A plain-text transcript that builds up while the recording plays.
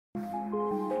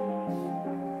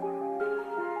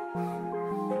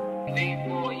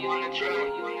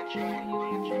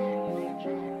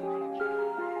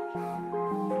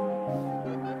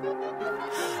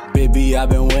Bibby, I've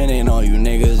been winning, all you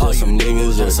niggas just some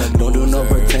niggas. Don't do no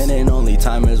pretending, only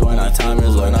time is when I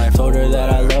told her that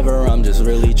I love her, I'm just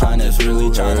really trying to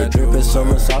drippin'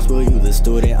 summer sauce, will you the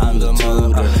student, I'm the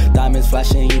tutor. Diamonds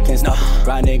flashing, you can't stop it.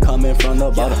 Grinding coming from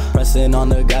the bottom, pressing on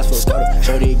the gas for starter.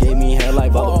 Shorty gave me hair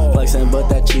like bubble, flexing but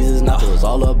that cheese is nachos.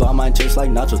 All about my chips like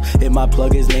nachos. Hit my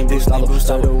plug, his name Gustavo.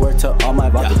 Started work to all my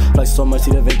bottles. Flex so much,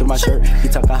 see the vein through my shirt. He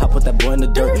talk, I hop with that boy in the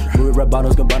dirt. Louis red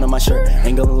bottles, gun bun on my shirt.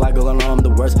 Ain't gonna lie, girl, I know I'm the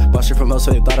worst. Bought shit from hell,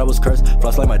 so they thought I was cursed.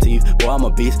 Floss like my teeth, boy, I'm a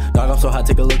beast. Dog, I'm so hot,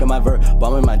 take a look at my vert.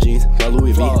 Bomb in my jeans, but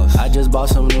Louis V. I just bought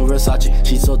some new Versace.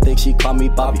 She so thick, she call me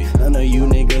Bobby. None of you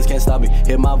niggas can't stop me.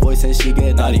 Hit my voice and she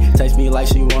get naughty. Text me like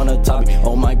she wanna top me.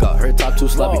 Oh my god, her talk too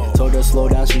sloppy. Told her slow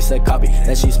down, she said copy.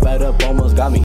 Then she sped up, almost got me.